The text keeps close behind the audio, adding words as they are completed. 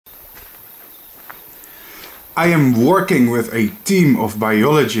I am working with a team of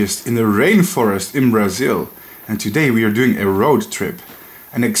biologists in the rainforest in Brazil, and today we are doing a road trip,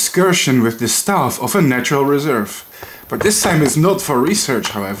 an excursion with the staff of a natural reserve. But this time it's not for research,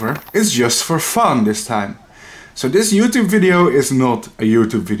 however, it's just for fun this time. So this YouTube video is not a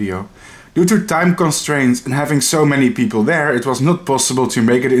YouTube video. Due to time constraints and having so many people there, it was not possible to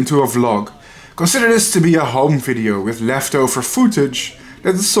make it into a vlog. Consider this to be a home video with leftover footage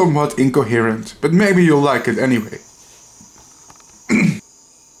that is somewhat incoherent, but maybe you'll like it anyway.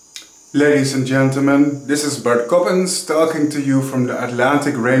 Ladies and gentlemen, this is Bart Coppens talking to you from the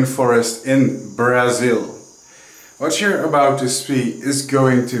Atlantic rainforest in Brazil. What you're about to see is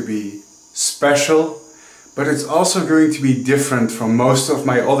going to be special, but it's also going to be different from most of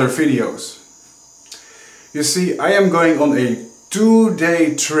my other videos. You see, I am going on a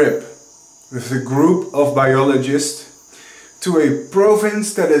 2-day trip with a group of biologists to a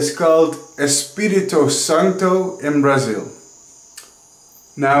province that is called Espirito Santo in Brazil.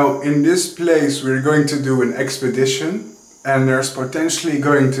 Now, in this place we're going to do an expedition, and there's potentially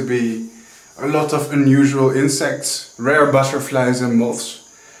going to be a lot of unusual insects, rare butterflies and moths.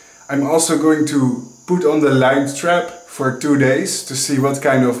 I'm also going to put on the light trap for 2 days to see what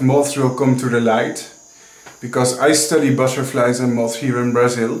kind of moths will come to the light, because I study butterflies and moths here in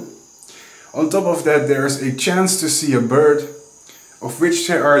Brazil. On top of that, there's a chance to see a bird, of which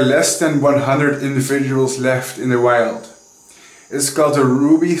there are less than 100 individuals left in the wild. It's called the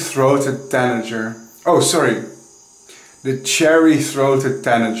ruby-throated tanager. Oh, sorry, the cherry-throated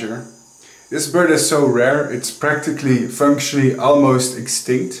tanager. This bird is so rare, it's practically functionally almost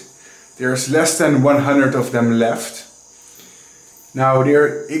extinct. There's less than 100 of them left. Now,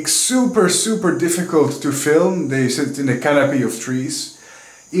 they're super difficult to film. They sit in a canopy of trees.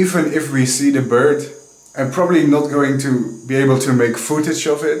 Even if we see the bird, I'm probably not going to be able to make footage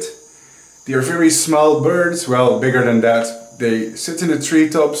of it. They are very small birds, well, bigger than that. They sit in the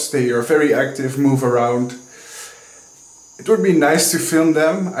treetops, they are very active, move around. It would be nice to film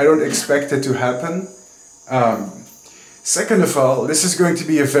them. I don't expect it to happen. Second of all, this is going to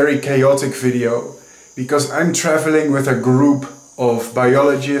be a very chaotic video, because I'm traveling with a group of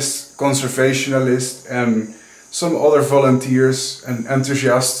biologists, conservationists and some other volunteers and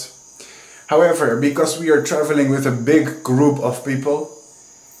enthusiasts. However, because we are traveling with a big group of people,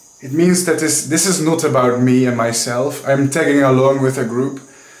 it means that this is not about me and myself. I'm tagging along with a group,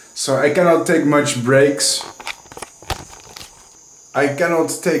 so I cannot take much breaks. I cannot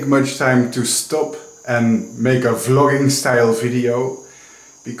take much time to stop and make a vlogging style video,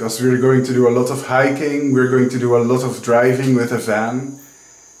 because we're going to do a lot of hiking, we're going to do a lot of driving with a van.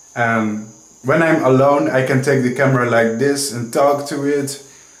 And when I'm alone, I can take the camera like this and talk to it,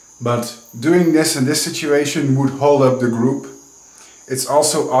 but doing this in this situation would hold up the group. It's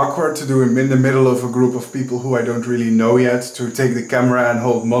also awkward to do it in the middle of a group of people who I don't really know yet, to take the camera and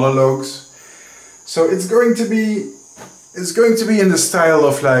hold monologues. So it's going to be in the style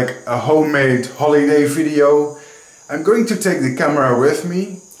of like a homemade holiday video. I'm going to take the camera with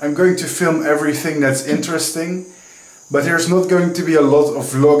me. I'm going to film everything that's interesting, but there's not going to be a lot of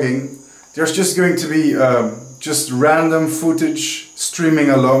vlogging. There's just going to be just random footage streaming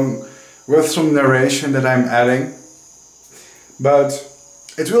along with some narration that I'm adding. But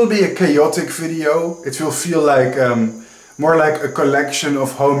it will be a chaotic video. It will feel like more like a collection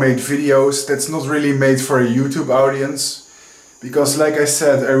of homemade videos that's not really made for a YouTube audience. Because like I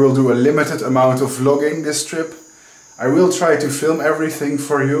said, I will do a limited amount of vlogging this trip. I will try to film everything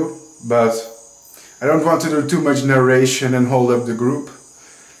for you, but I don't want to do too much narration and hold up the group.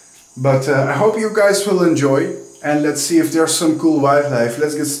 But I hope you guys will enjoy, and let's see if there's some cool wildlife.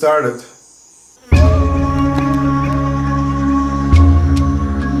 Let's get started.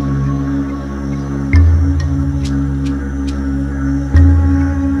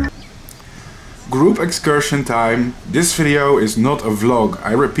 Group excursion time. This video is not a vlog.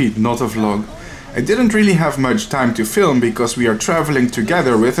 I repeat, not a vlog. I didn't really have much time to film because we are traveling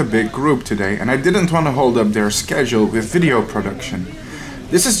together with a big group today, and I didn't want to hold up their schedule with video production.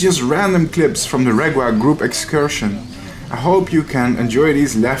 This is just random clips from the REGUA group excursion. I hope you can enjoy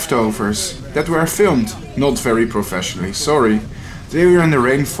these leftovers that were filmed, not very professionally, sorry. Today we are in the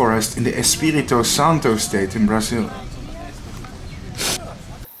rainforest in the Espirito Santo state in Brazil.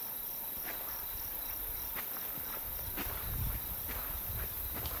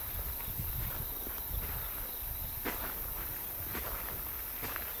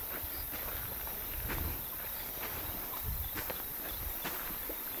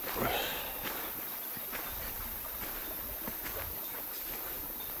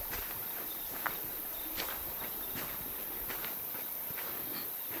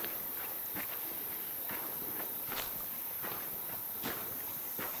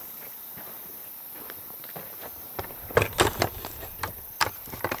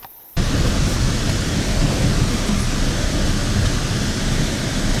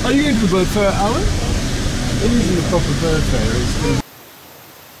 Are you going to the bird fair, Alan? We're using the proper bird fair.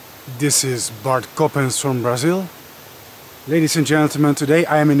 This is Bart Coppens from Brazil. Ladies and gentlemen, today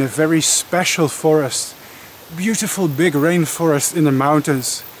I am in a very special forest. Beautiful big rainforest in the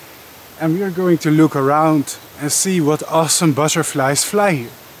mountains. And we are going to look around and see what awesome butterflies fly here.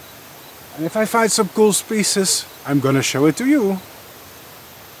 And if I find some cool species, I'm gonna show it to you.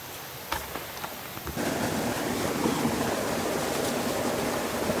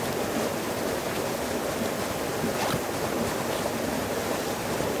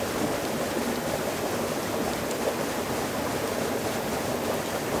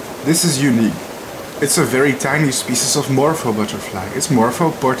 This is unique. It's a very tiny species of morpho butterfly. It's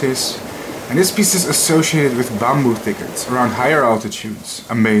Morpho portis, and this species is associated with bamboo thickets around higher altitudes.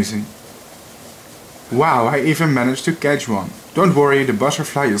 Amazing. Wow, I even managed to catch one. Don't worry, the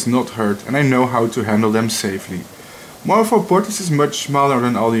butterfly is not hurt and I know how to handle them safely. Morpho portis is much smaller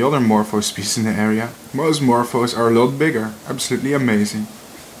than all the other morpho species in the area. Most morphos are a lot bigger. Absolutely amazing.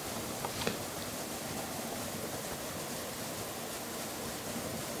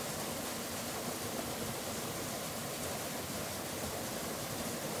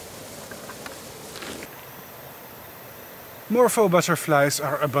 Morpho butterflies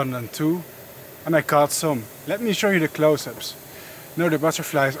are abundant too, and I caught some. Let me show you the close-ups. No, the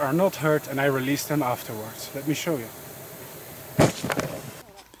butterflies are not hurt and I released them afterwards. Let me show you.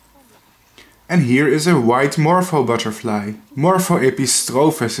 And here is a white morpho butterfly. Morpho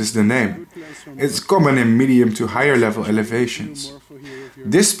epistrophes is the name. It's common in medium to higher level elevations.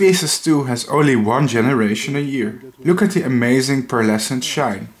 This species too has only one generation a year. Look at the amazing pearlescent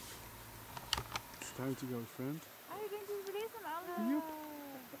shine. It's time to go, friend.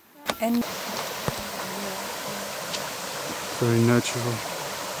 And very natural.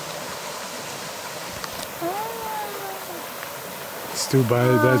 It's too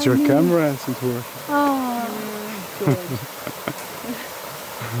bad that your camera isn't working.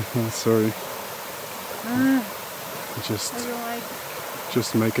 Sorry.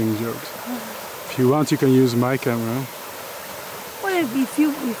 Just making jokes. If you want, you can use my camera. well, if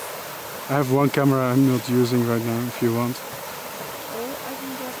you I have one camera I'm not using right now. If you want.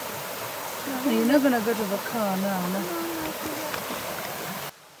 No, you're not gonna go to the car now, no?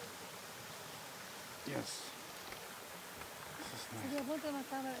 Yes.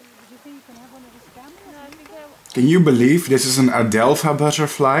 Can you believe this is an Adelpha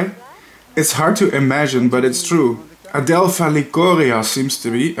butterfly? It's hard to imagine, but it's true. Adelpha lycoria seems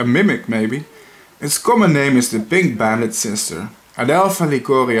to be a mimic, maybe. Its common name is the pink-banded sister. Adelpha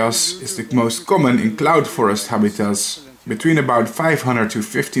lycorias is the most common in cloud forest habitats, between about 500 to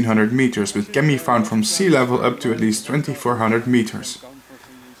 1500 meters, but can be found from sea level up to at least 2400 meters.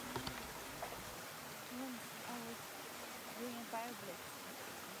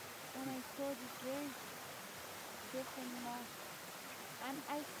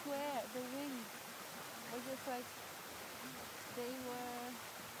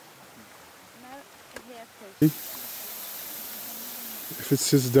 If it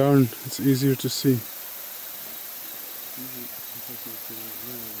sits down, it's easier to see.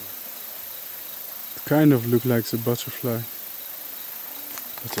 It kind of looks like a butterfly.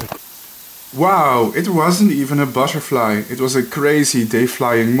 Wow, it wasn't even a butterfly. It was a crazy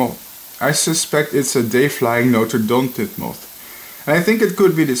day-flying moth. I suspect it's a day-flying notodontid moth. And I think it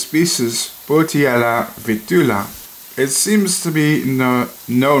could be the species Potiella vitula. It seems to be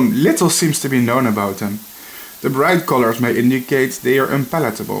little seems to be known about them. The bright colors may indicate they are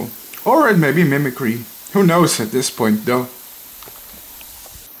unpalatable. Or it may be mimicry. Who knows at this point though.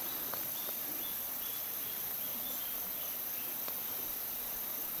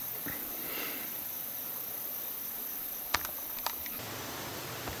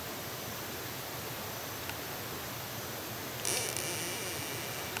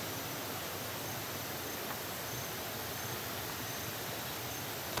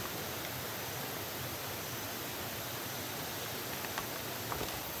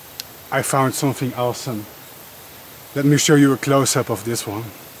 I found something awesome. Let me show you a close-up of this one.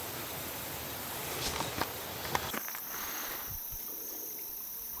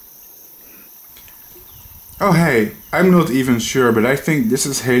 Oh hey, I'm not even sure, but I think this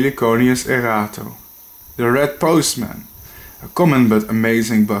is Heliconius erato, the red postman, a common but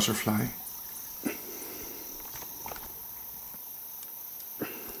amazing butterfly.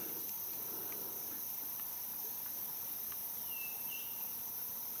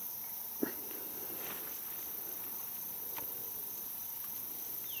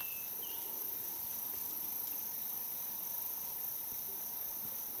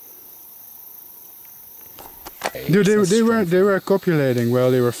 Dude, they were copulating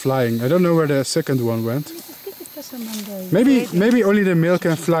while they were flying. I don't know where the second one went. Maybe only the male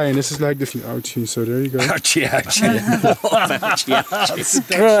can fly, and this is like the ouchie. So there you go. Ouchie, ouchie. Ouchie, ouchie. That's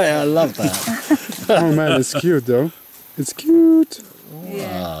great. I love that. Oh man, it's cute though. It's cute.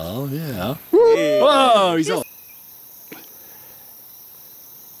 Oh yeah. Whoa, he's on.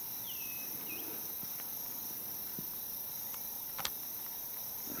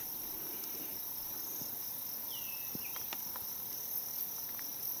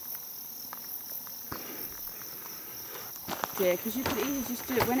 Yeah, because you could easily just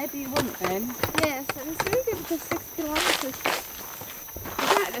do it whenever you want then. Yes, and it's really good because 6 kilometres.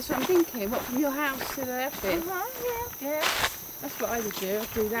 Exactly, that's what I'm thinking. What, from your house to the office? Yeah. That's what I would do.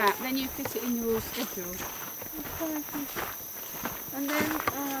 I'd do that. Then you fit it in your schedule. And then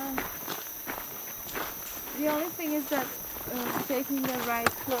the only thing is that taking the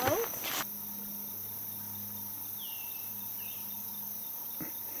right clothes.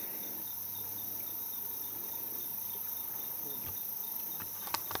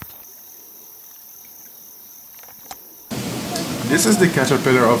 This is the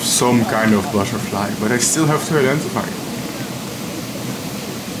caterpillar of some kind of butterfly, but I still have to identify it.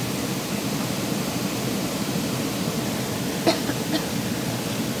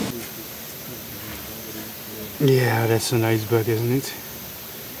 Yeah, that's a nice bug, isn't it?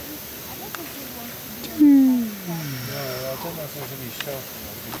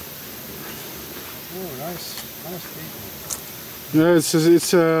 No,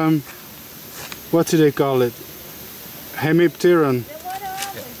 it's what do they call it? Hemipteron. Is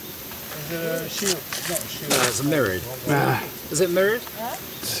it a shield? It's not a shield. No, it's a mirrored. Is it mirrored?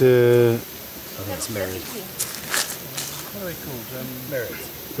 It's I think it's mirrored. What are they called? Mirrored.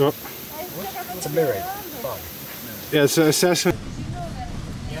 Oh. It's a mirrored bug. Yeah, it's an assassin.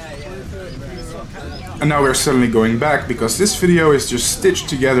 And now we're suddenly going back because this video is just stitched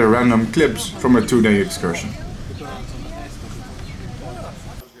together random clips from a 2-day excursion.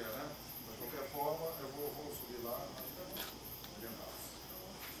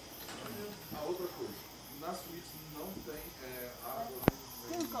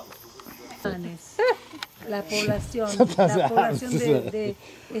 La población de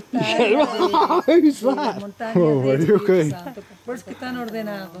esta área de montañas de Espirito Santo. Por eso que están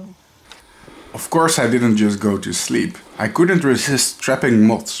ordenados. Of course I didn't just go to sleep. I couldn't resist trapping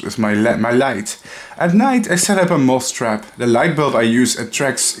moths with my light. At night I set up a moth trap. The light bulb I use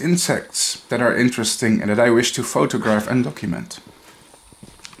attracts insects that are interesting and that I wish to photograph and document.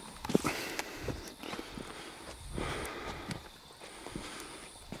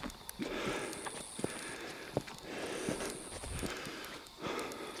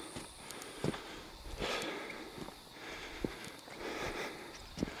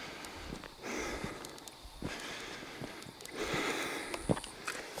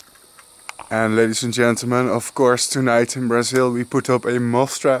 And ladies and gentlemen, of course tonight in Brazil we put up a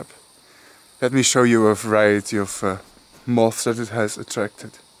moth trap. Let me show you a variety of moths that it has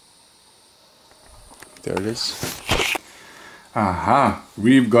attracted. There it is. Aha!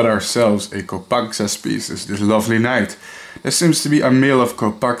 We've got ourselves a Coppens species this lovely night. There seems to be a male of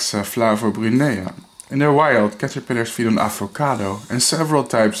Coppens flavobrunea. In the wild, caterpillars feed on avocado and several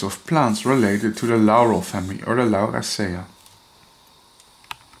types of plants related to the laurel family or the Lauraceae.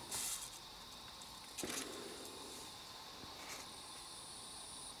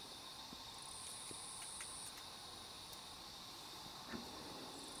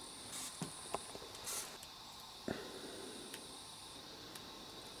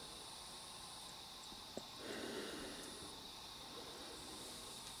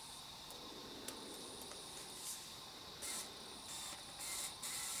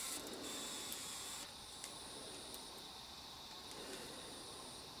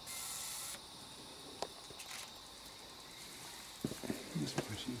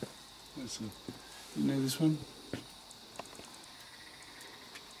 You know this one?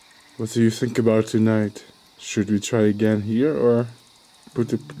 What do you think about tonight? Should we try again here or put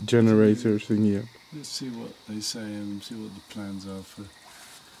the generator thingy up? Let's see what they say and see what the plans are for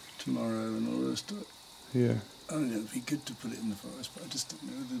tomorrow and all the rest of it. Yeah. I don't know, it'd be good to put it in the forest, but I just don't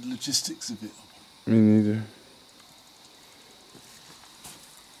know the logistics of it. Me neither.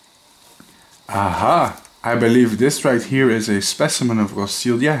 Aha! I believe this right here is a specimen of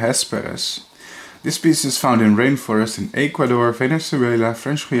Roscilia hesperis. This species is found in rainforest in Ecuador, Venezuela,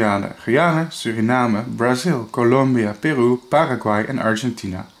 French Guiana, Suriname, Brazil, Colombia, Peru, Paraguay and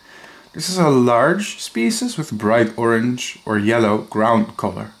Argentina. This is a large species with bright orange or yellow ground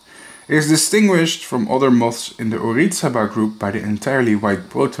color. It is distinguished from other moths in the Oryzaba group by the entirely white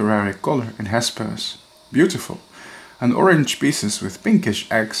protoraric color in Hesperus. Beautiful. And orange pieces with pinkish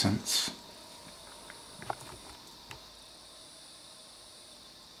accents.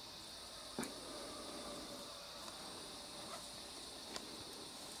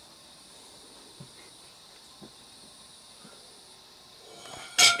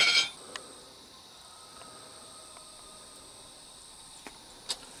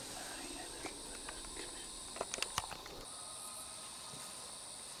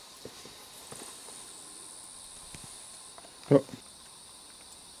 Oh.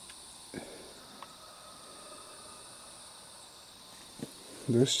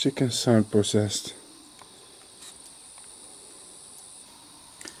 Those chickens sound possessed.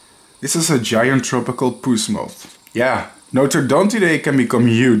 This is a giant tropical puss moth. Yeah, Notodontidae can become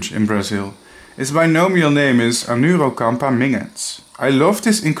huge in Brazil. Its binomial name is Anurocampa mingens. I love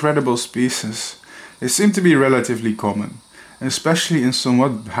this incredible species. They seem to be relatively common, especially in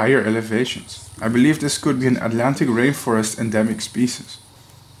somewhat higher elevations. I believe this could be an Atlantic rainforest endemic species.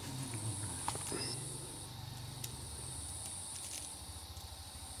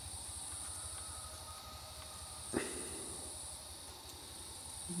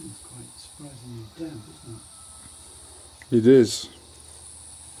 It's quite surprisingly damp, isn't It is.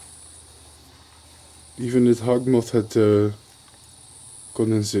 Even the hog moth had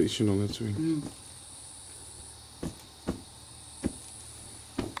condensation on its wing.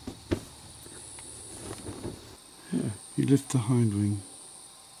 Yeah, you lift the hind wing.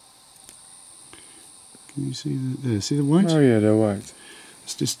 Can you see that there? See the white? Oh yeah, they're white.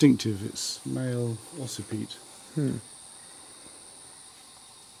 It's distinctive. It's male occiput.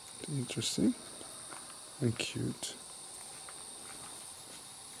 Interesting. And cute.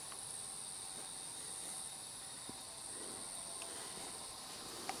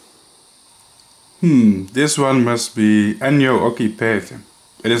 This one must be Enyo occipete.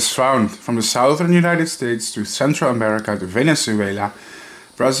 It is found from the southern United States to Central America to Venezuela,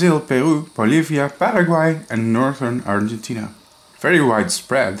 Brazil, Peru, Bolivia, Paraguay and northern Argentina. Very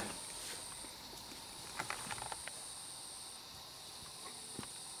widespread.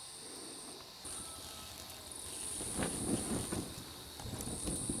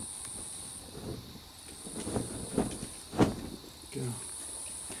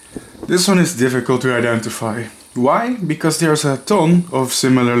 This one is difficult to identify. Why? Because there's a ton of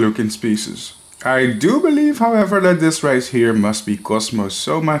similar looking species. I do believe, however, that this right here must be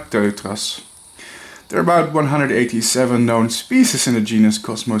Cosmosoma teutras. There are about 187 known species in the genus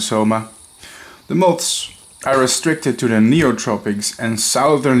Cosmosoma. The moths are restricted to the neotropics and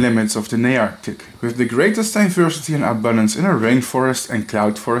southern limits of the Nearctic, with the greatest diversity and abundance in the rainforest and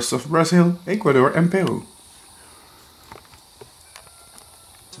cloud forests of Brazil, Ecuador and Peru.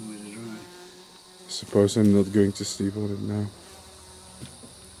 Suppose I'm not going to sleep on it now.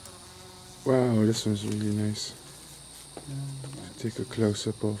 Wow, this one's really nice. Take a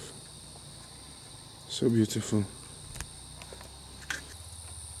close-up of. So beautiful.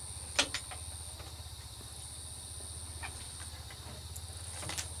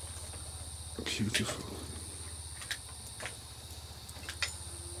 Beautiful.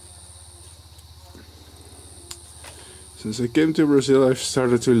 Since I came to Brazil, I've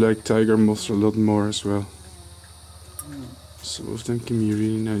started to like tiger moths a lot more as well. Some of them can be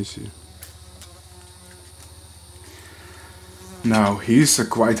really nice here. Now, he's a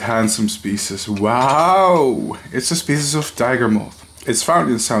quite handsome species. Wow! It's a species of tiger moth. It's found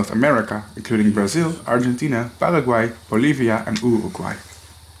in South America, including Brazil, Argentina, Paraguay, Bolivia and Uruguay.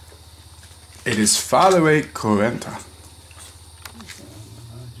 It is Phalae cruenta.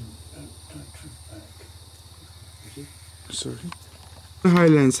 Sorry. The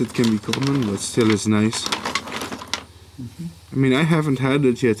highlands it can be common, but still is nice. I mean, I haven't had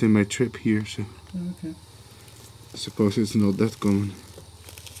it yet in my trip here, so Okay. I suppose it's not that common.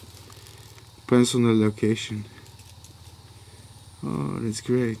 Depends on the location. Oh, that's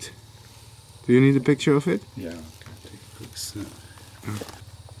great. Do you need a picture of it? Yeah, okay, take a quick snap.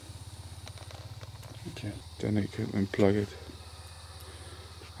 Okay. Then I can unplug it.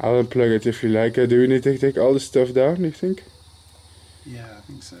 I'll unplug it if you like. Do we need to take all the stuff down, do you think? Yeah, I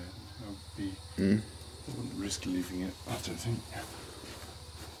think so. I wouldn't risk leaving it, I don't think.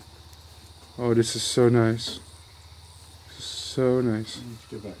 Oh, this is so nice. So nice. I need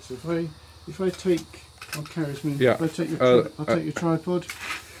to go back. So if I take, I'll carry this. Yeah. If I take your I'll take your tripod.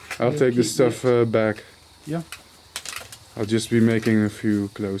 I'll take the stuff back. Yeah. I'll just be making a few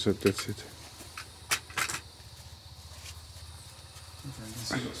close-up, that's it. Okay, I can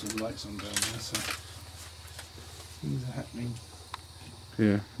see lots of lights on down there, so things are happening.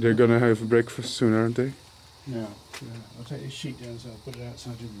 Yeah, they're gonna have breakfast soon, aren't they? Now, I'll take this sheet down so I'll put it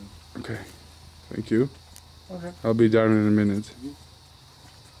outside your room. Okay, thank you. I'll be down in a minute.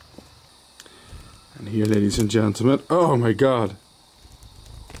 And here, ladies and gentlemen, oh my god!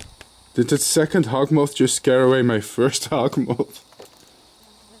 Did that second hawk moth just scare away my first hawk moth?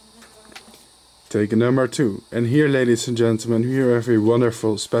 Take number 2. And here, ladies and gentlemen, here we have a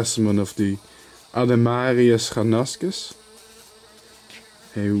wonderful specimen of the Ademarius ganascus.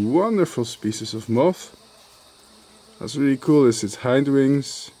 A wonderful species of moth. What's really cool is its hind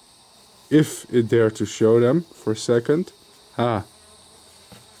wings, if it dare to show them for a second.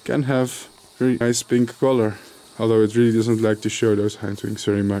 Can have very nice pink color, although it really doesn't like to show those hind wings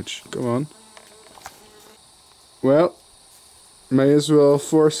very much. Come on. Well, may as well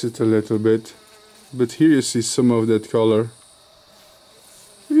force it a little bit. But here you see some of that color.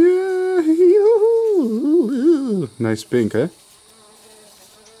 Nice pink, eh?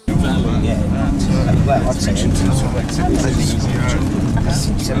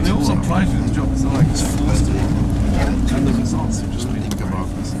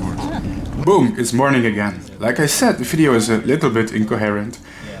 Boom, it's morning again. Like I said, the video is a little bit incoherent.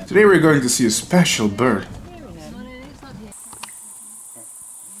 Today we're going to see a special bird.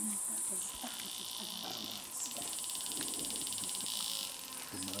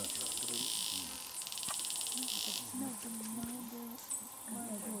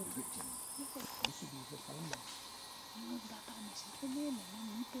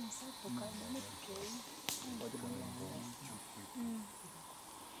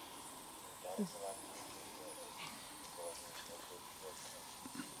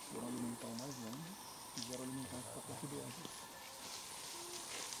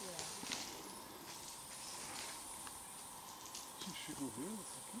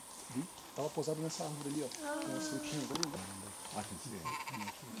 Tava posado nessa árvore ali, ó. Tem uma frutinha ali. Ah, tem que ver.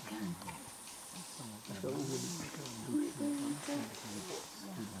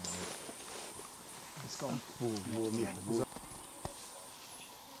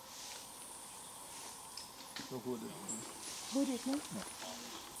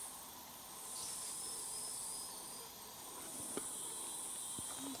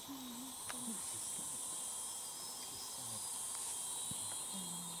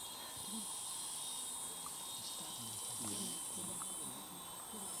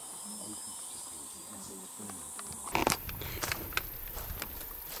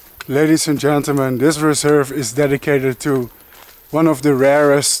 Ladies and gentlemen, this reserve is dedicated to one of the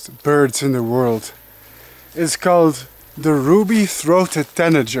rarest birds in the world. It's called the ruby-throated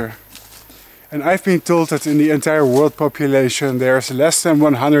tanager. And I've been told that in the entire world population there's less than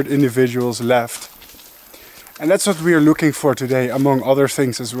 100 individuals left. And that's what we are looking for today, among other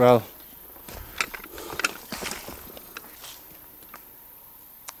things as well.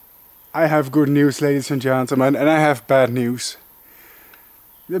 I have good news, ladies and gentlemen, and I have bad news.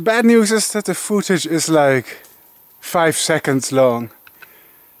 The bad news is that the footage is like 5 seconds long.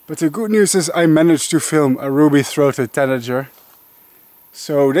 But the good news is I managed to film a ruby-throated tanager.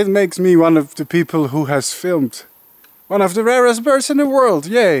 So that makes me one of the people who has filmed one of the rarest birds in the world,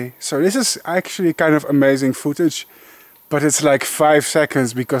 yay! So this is actually kind of amazing footage, but it's like 5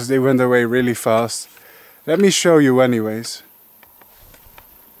 seconds because they went away really fast. Let me show you anyways.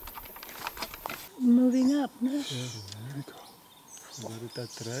 Moving up, no? Yeah, there we go. Agora tá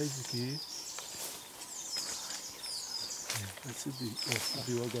atrás aqui. Vai subir. Ó,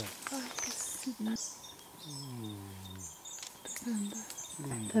 subiu agora.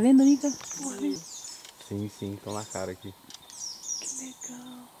 Tá vendo, Nica? Sim, sim, estão na cara aqui. Que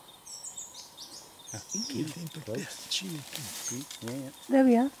legal. Aqui tem pertinho aqui. There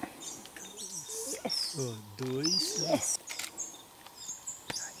we are. Ó, 2. Yes.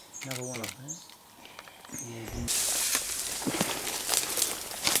 Another one.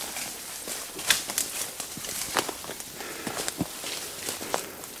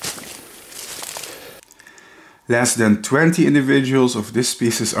 Less than 20 individuals of this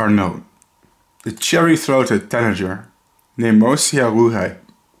species are known. The cherry-throated tanager, Nemosia ruhei.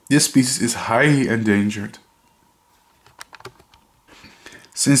 This species is highly endangered.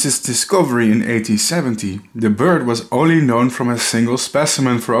 Since its discovery in 1870, the bird was only known from a single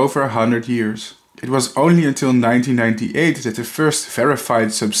specimen for over 100 years. It was only until 1998 that the first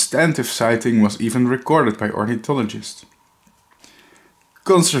verified substantive sighting was even recorded by ornithologists.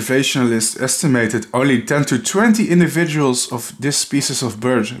 Conservationists estimated only 10 to 20 individuals of this species of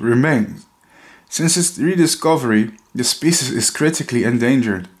bird remain. Since its rediscovery, the species is critically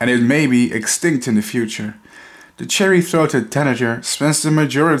endangered and it may be extinct in the future. The cherry-throated tanager spends the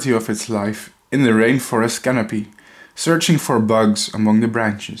majority of its life in the rainforest canopy, searching for bugs among the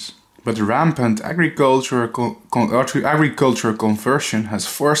branches. But rampant agricultural conversion has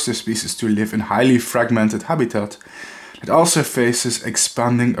forced the species to live in highly fragmented habitat that also faces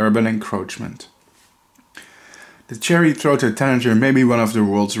expanding urban encroachment. The cherry-throated tanager may be one of the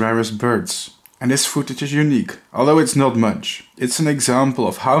world's rarest birds, and this footage is unique, although it's not much. It's an example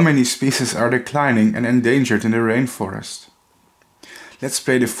of how many species are declining and endangered in the rainforest. Let's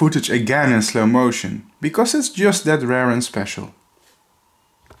play the footage again in slow motion, because it's just that rare and special.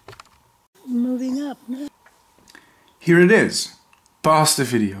 Moving up. Here it is, past the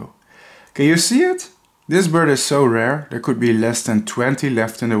video. Can you see it? This bird is so rare, there could be less than 20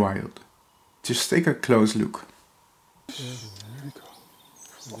 left in the wild. Just take a close look.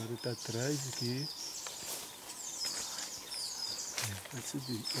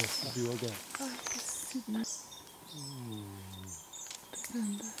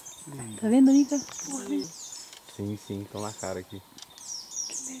 Tá vendo, Nica? Sim, sim, estão na cara aqui.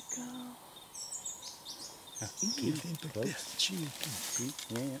 Que legal. Aqui dentro pertinho.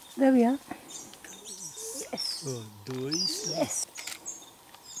 There we are. Yes. Oh, dois. Yes.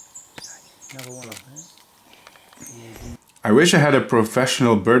 Another one. I wish I had a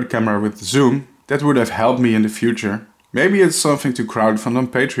professional bird camera with zoom. That would have helped me in the future. Maybe it's something to crowdfund on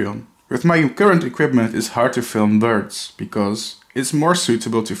Patreon. With my current equipment it's hard to film birds, because it's more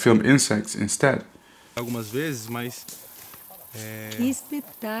suitable to film insects instead. Algumas vezes, mas... Que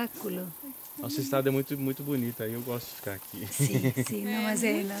espetáculo. Nossa estrada é muito bonita, aí eu gosto de ficar aqui. Sim, sim, não, mas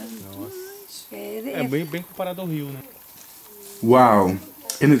é... Nossa. É bem comparado ao rio, né? Wow!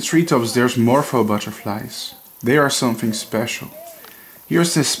 In the treetops there's morpho butterflies. They are something special.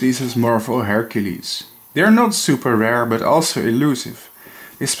 Here's the species Morpho hercules. They are not super rare, but also elusive.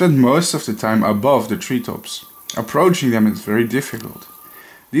 They spend most of the time above the treetops. Approaching them is very difficult.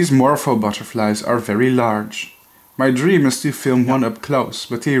 These morpho butterflies are very large. My dream is to film one up close,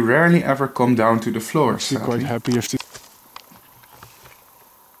 but they rarely ever come down to the floor. I'm quite happy if this...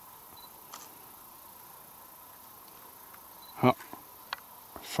 Huh.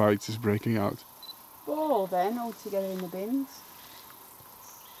 Fight is breaking out. All then, all together in the bins.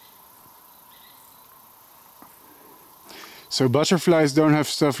 So butterflies don't have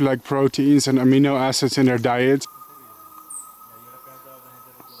stuff like proteins and amino acids in their diet.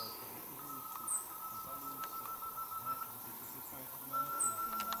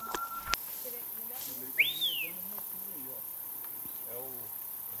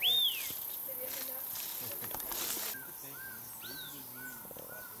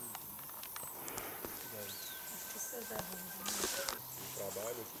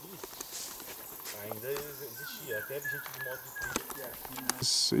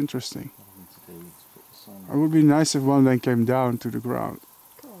 It's interesting. It would be nice if one then came down to the ground.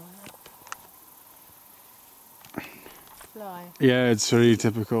 Fly. Yeah, it's really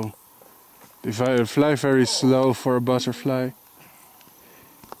typical. They fly very slow for a butterfly.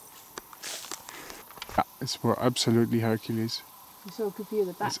 Yeah, it's absolutely Hercules. You saw a good view of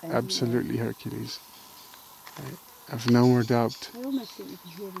the back It's then, absolutely Hercules. I have no more doubt. I almost think you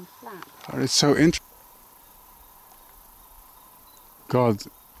can hear them flap. Oh, it's so interesting. God,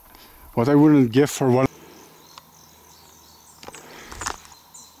 what I wouldn't give for one.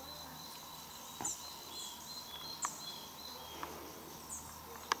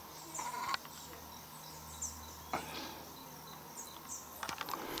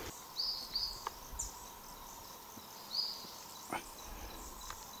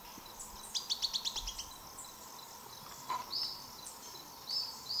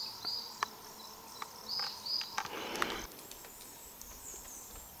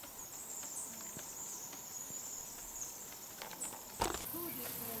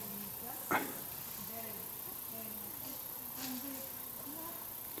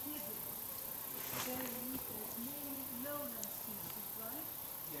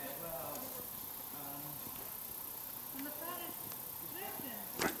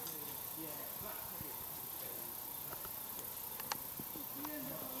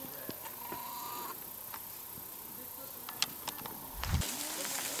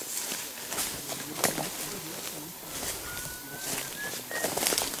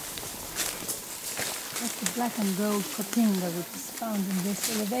 Black and gold cotinga, which is found in this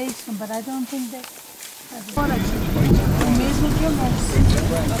elevation, but I don't think that has a mesmo que eu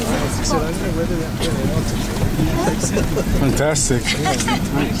Fantastic.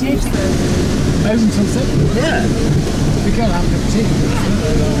 Yeah. We can't have a tea.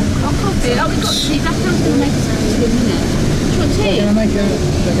 Oh, coffee. Oh, we've got tea. That's how we're going to make some tea in a minute. Do you want tea? They're going to make it.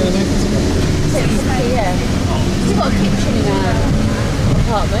 Yeah. We've got a kitchen in our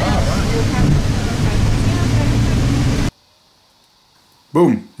apartment.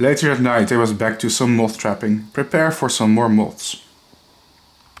 Boom! Later at night I was back to some moth trapping. Prepare for some more moths.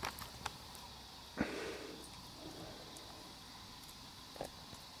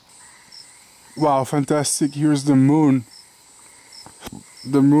 Wow, fantastic. Here's the moon.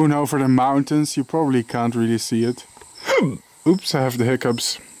 The moon over the mountains. You probably can't really see it. Oops, I have the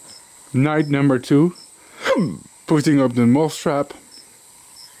hiccups. Night number 2. Putting up the moth trap.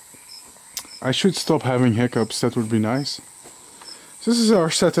 I should stop having hiccups, that would be nice. This is our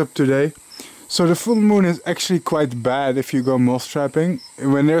setup today. So the full moon is actually quite bad if you go moth trapping.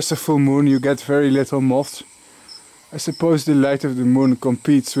 When there's a full moon you get very little moths. I suppose the light of the moon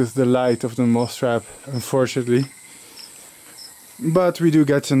competes with the light of the moth trap, unfortunately. But we do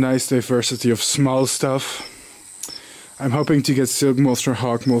get a nice diversity of small stuff. I'm hoping to get silk moths or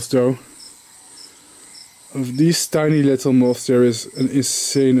hawk moths though. Of these tiny little moths there is an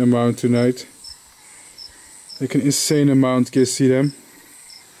insane amount tonight. Like an insane amount, can you see them?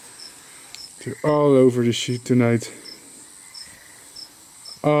 They're all over the sheet tonight.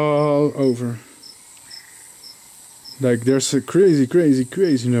 All over. Like there's a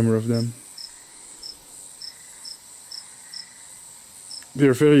crazy number of them.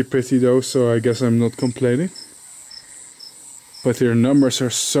 They're very pretty though, so I guess I'm not complaining. But their numbers are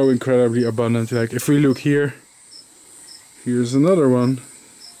so incredibly abundant. Like if we look here, here's another one.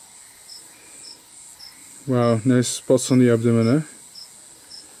 Wow, nice spots on the abdomen,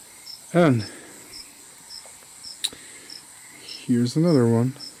 eh? And here's another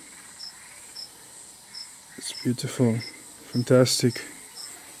one. It's beautiful, fantastic.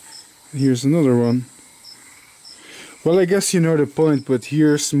 And here's another one. Well, I guess you know the point, but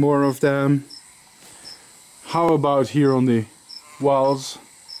here's more of them. How about here on the walls?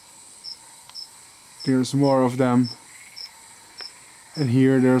 There's more of them. And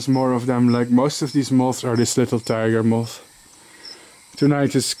here there's more of them. Like most of these moths are this little tiger moth.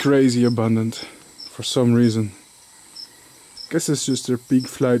 Tonight is crazy abundant for some reason. Guess it's just their peak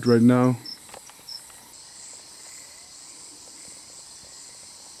flight right now.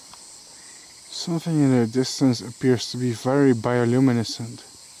 Something in the distance appears to be very bioluminescent.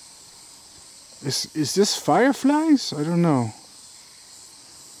 Is this fireflies? I don't know.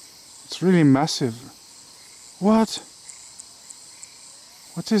 It's really massive. What?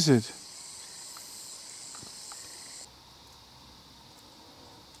 What is it?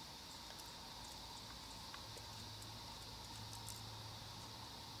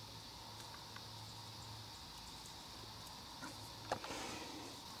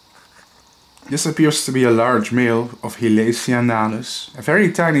 This appears to be a large male of Hylacia nalis, a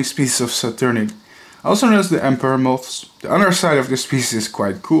very tiny species of Saturnid, also known as the emperor moths. The underside of this species is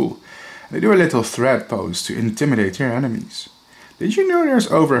quite cool. They do a little thread pose to intimidate their enemies. Did you know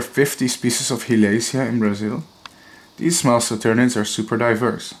there's over 50 species of Hylacia in Brazil? These small Saturnids are super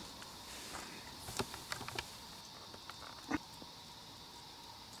diverse.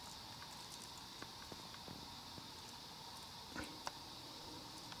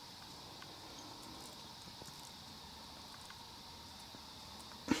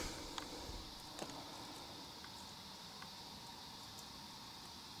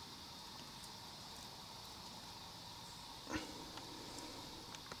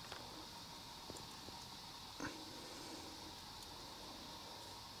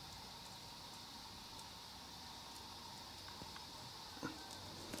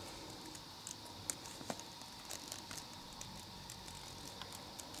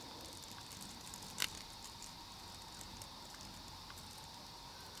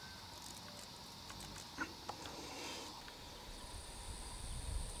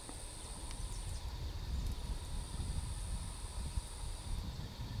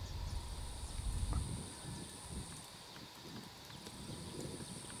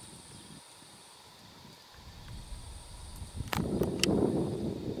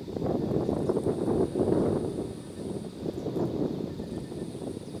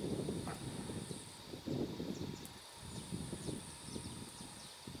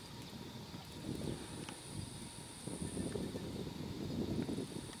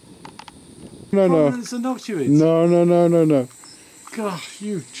 No. No. God,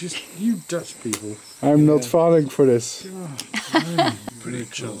 you Dutch people. I'm not falling for this. Pretty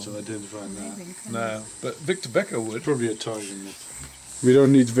chance of identifying that. No, but Victor Becker would. Probably a tiger moth. We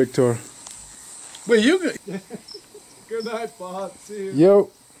don't need Victor. Where you go? Good night, Bart. See you. Yo!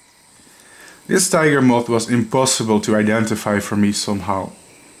 This tiger moth was impossible to identify for me somehow.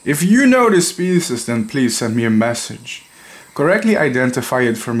 If you know the species, then please send me a message. Correctly identify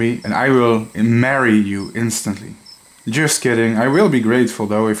it for me and I will marry you instantly. Just kidding, I will be grateful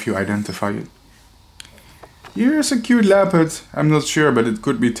though if you identify it. Here's a cute leopard. I'm not sure, but it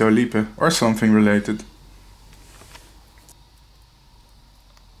could be Taulipe or something related.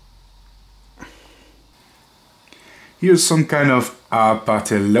 Here's some kind of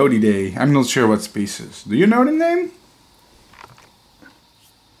Apatelodidae. I'm not sure what species. Do you know the name?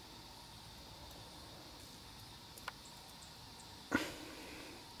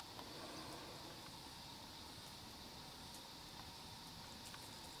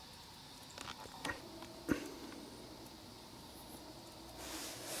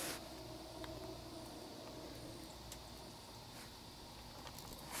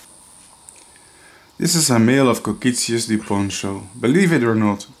 This is a male of Coquitius di Poncho, believe it or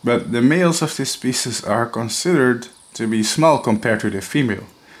not, but the males of this species are considered to be small compared to the female.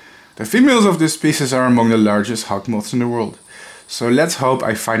 The females of this species are among the largest hawk moths in the world, so let's hope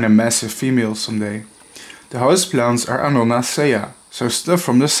I find a massive female someday. The host plants are Annonacea, so stuff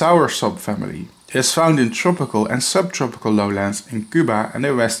from the soursop family. It is found in tropical and subtropical lowlands in Cuba and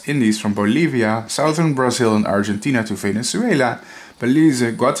the West Indies from Bolivia, southern Brazil and Argentina to Venezuela,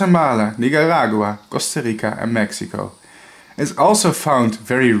 Belize, Guatemala, Nicaragua, Costa Rica and Mexico. It's also found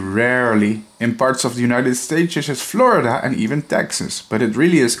very rarely in parts of the United States such as Florida and even Texas, but it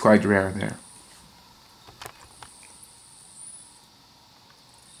really is quite rare there.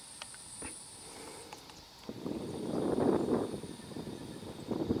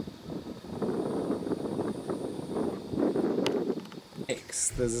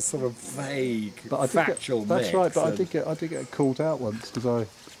 There's a sort of vague, but factual that's mix. Right, but I did get called out once because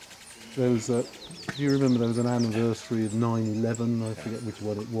there was a, do you remember there was an anniversary of 9/11? I forget which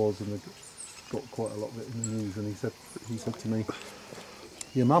one it was, and they got quite a lot of it in the news. And he said to me,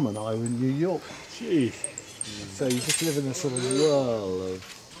 "Your mum and I were in New York." Jeez. So you just live in a sort of whirl of.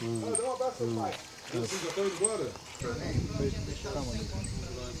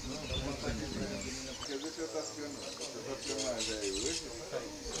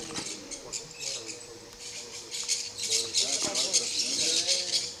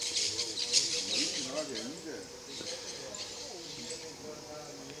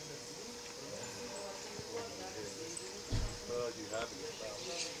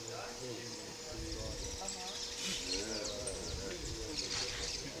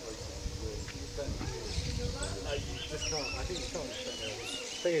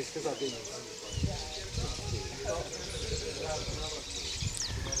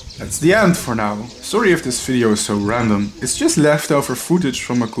 That's the end for now. Sorry if this video is so random. It's just leftover footage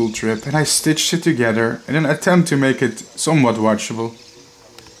from a cool trip and I stitched it together in an attempt to make it somewhat watchable.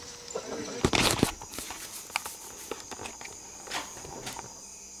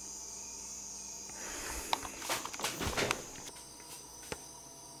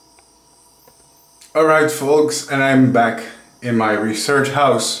 Alright folks, and I'm back in my research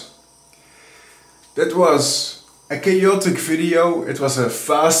house. That was a chaotic video, it was a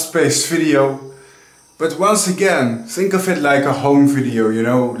fast-paced video, but once again, think of it like a home video, you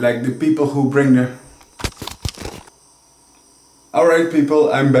know, like the people who bring the... Alright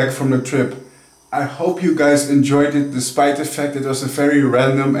people, I'm back from the trip. I hope you guys enjoyed it despite the fact it was a very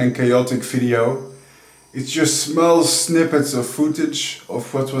random and chaotic video. It's just small snippets of footage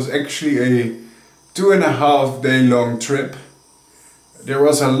of what was actually a 2.5 day long trip. There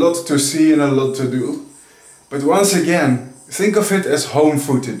was a lot to see and a lot to do. But once again, think of it as home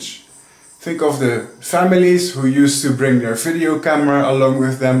footage. Think of the families who used to bring their video camera along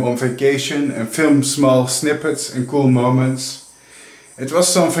with them on vacation and film small snippets and cool moments. It was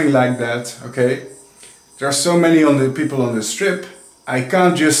something like that, okay? There are so many people on this trip. I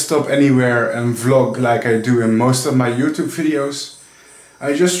can't just stop anywhere and vlog like I do in most of my YouTube videos.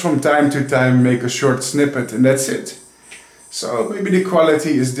 I just from time to time make a short snippet and that's it. So maybe the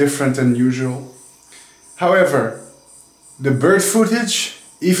quality is different than usual. However, the bird footage,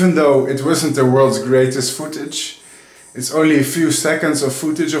 even though it wasn't the world's greatest footage, it's only a few seconds of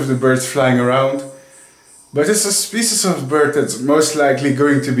footage of the birds flying around, but it's a species of bird that's most likely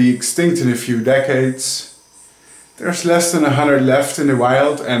going to be extinct in a few decades. There's less than 100 left in the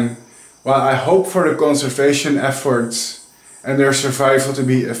wild, and while I hope for the conservation efforts and their survival to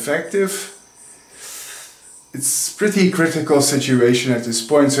be effective, it's a pretty critical situation at this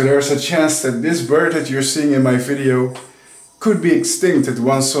point, so there's a chance that this bird that you're seeing in my video could be extinct at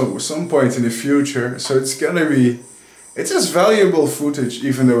some point in the future. So it's just valuable footage,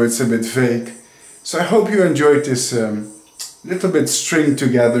 even though it's a bit vague. So I hope you enjoyed this little bit string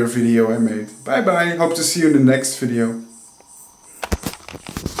together video I made. Bye bye, hope to see you in the next video.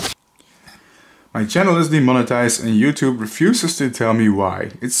 My channel is demonetized and YouTube refuses to tell me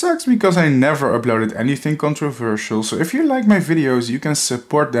why. It sucks because I never uploaded anything controversial, so if you like my videos you can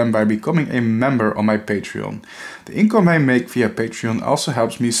support them by becoming a member on my Patreon. The income I make via Patreon also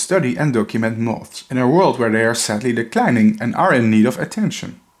helps me study and document moths in a world where they are sadly declining and are in need of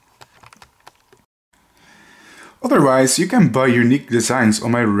attention. Otherwise, you can buy unique designs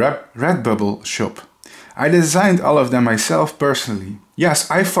on my Redbubble shop. I designed all of them myself personally.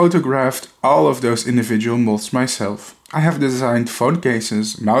 Yes, I photographed all of those individual moths myself. I have designed phone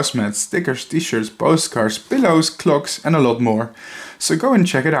cases, mouse mats, stickers, t-shirts, postcards, pillows, clocks and a lot more. So go and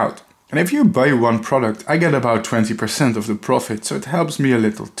check it out. And if you buy one product, I get about 20% of the profit, so it helps me a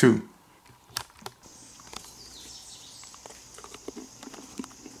little too.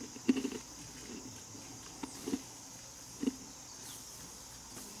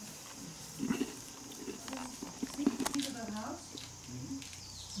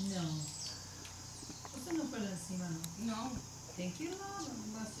 Não, tem que ir lá,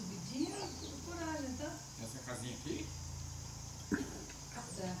 uma subidinha por coragem, tá? Essa casinha aqui?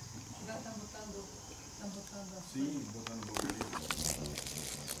 É, já tá botando a Sim, botando o bagulho.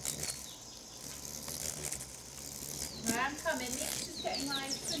 I'm coming, Nick's just getting my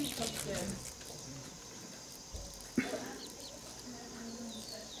sunny costume.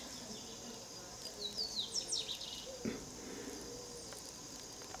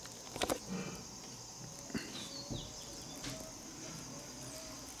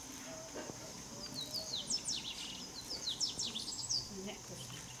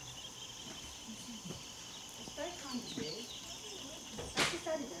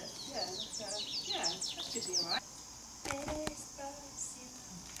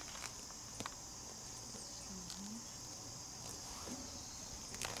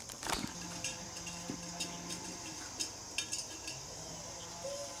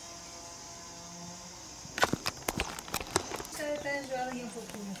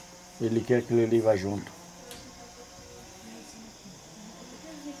 Ele quer que ele vá junto.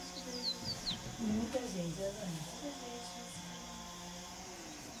 muita gente,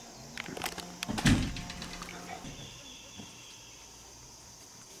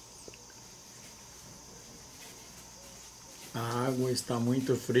 A água está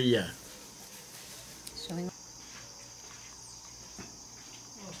muito fria.